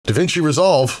DaVinci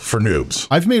Resolve for noobs.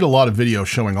 I've made a lot of videos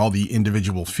showing all the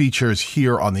individual features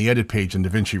here on the edit page in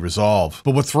DaVinci Resolve,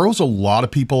 but what throws a lot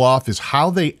of people off is how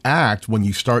they act when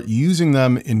you start using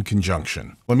them in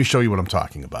conjunction. Let me show you what I'm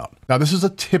talking about. Now, this is a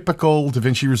typical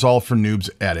DaVinci Resolve for noobs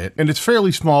edit, and it's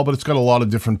fairly small, but it's got a lot of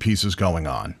different pieces going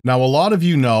on. Now, a lot of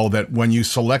you know that when you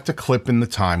select a clip in the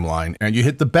timeline and you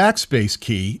hit the backspace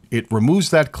key, it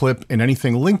removes that clip and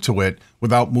anything linked to it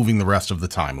without moving the rest of the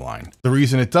timeline. The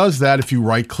reason it does that, if you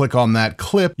right-click on that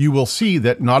clip, you will see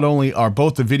that not only are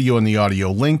both the video and the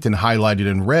audio linked and highlighted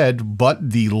in red,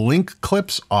 but the link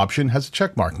clips option has a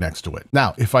check mark next to it.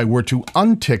 Now, if I were to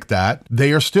untick that,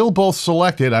 they are still both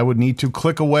selected. I would need to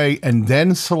click away and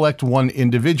then select one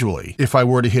individually. If I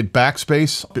were to hit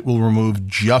backspace, it will remove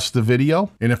just the video.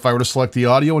 And if I were to select the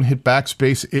audio and hit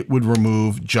backspace, it would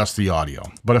remove just the audio.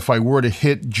 But if I were to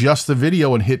hit just the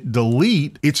video and hit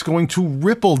delete, it's going to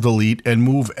ripple delete and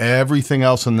move everything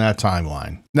else in that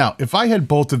timeline. Now, if I had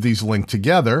both of these linked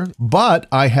together, but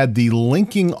I had the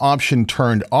linking option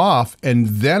turned off, and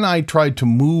then I tried to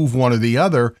move one or the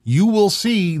other, you will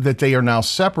see that they are now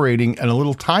separating and a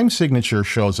little time signature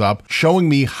shows up showing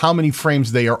me how many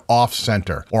frames they are off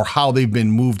center or how they've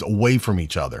been moved away from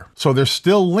each other. So they're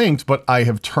still linked, but I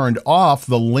have turned off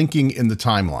the linking in the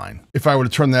timeline. If I were to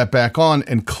turn that back on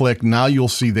and click, now you'll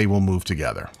see they will move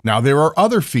together. Now, there are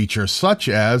other features such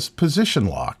as position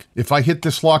lock. If I hit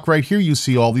this lock right here, you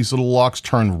see all these little locks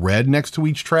turn red next to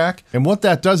each track. And what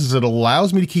that does is it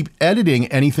allows me to keep editing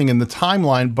anything in the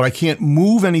timeline, but I can't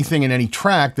move anything in any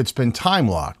track that's been time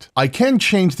locked. I can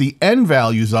change the end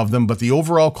values of them, but the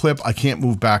overall clip, I can't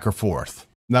move back or forth.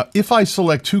 Now, if I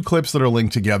select two clips that are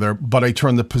linked together, but I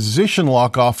turn the position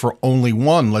lock off for only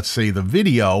one, let's say the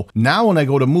video, now when I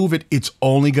go to move it, it's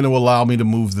only going to allow me to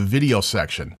move the video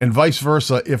section. And vice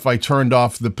versa, if I turned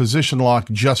off the position lock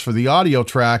just for the audio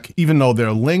track, even though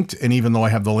they're linked and even though I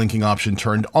have the linking option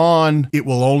turned on, it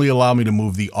will only allow me to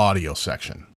move the audio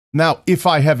section. Now, if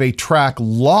I have a track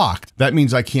locked, that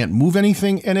means I can't move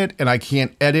anything in it and I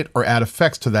can't edit or add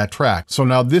effects to that track. So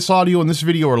now this audio and this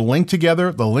video are linked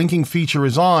together, the linking feature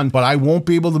is on, but I won't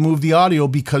be able to move the audio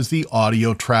because the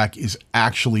audio track is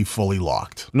actually fully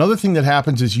locked. Another thing that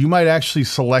happens is you might actually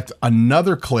select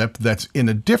another clip that's in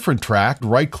a different track,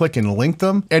 right-click and link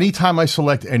them. Anytime I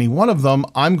select any one of them,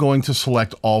 I'm going to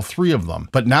select all three of them.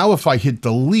 But now if I hit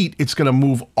delete, it's going to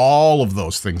move all of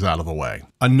those things out of the way.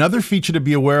 Another feature to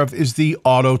be aware of is the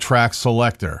auto track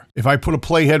selector. If I put a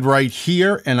playhead right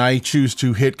here and I choose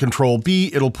to hit Control B,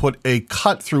 it'll put a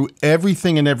cut through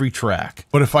everything in every track.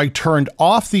 But if I turned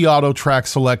off the auto track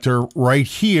selector right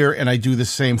here and I do the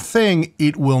same thing,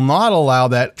 it will not allow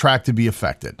that track to be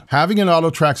affected. Having an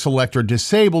auto track selector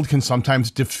disabled can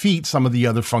sometimes defeat some of the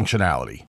other functionality.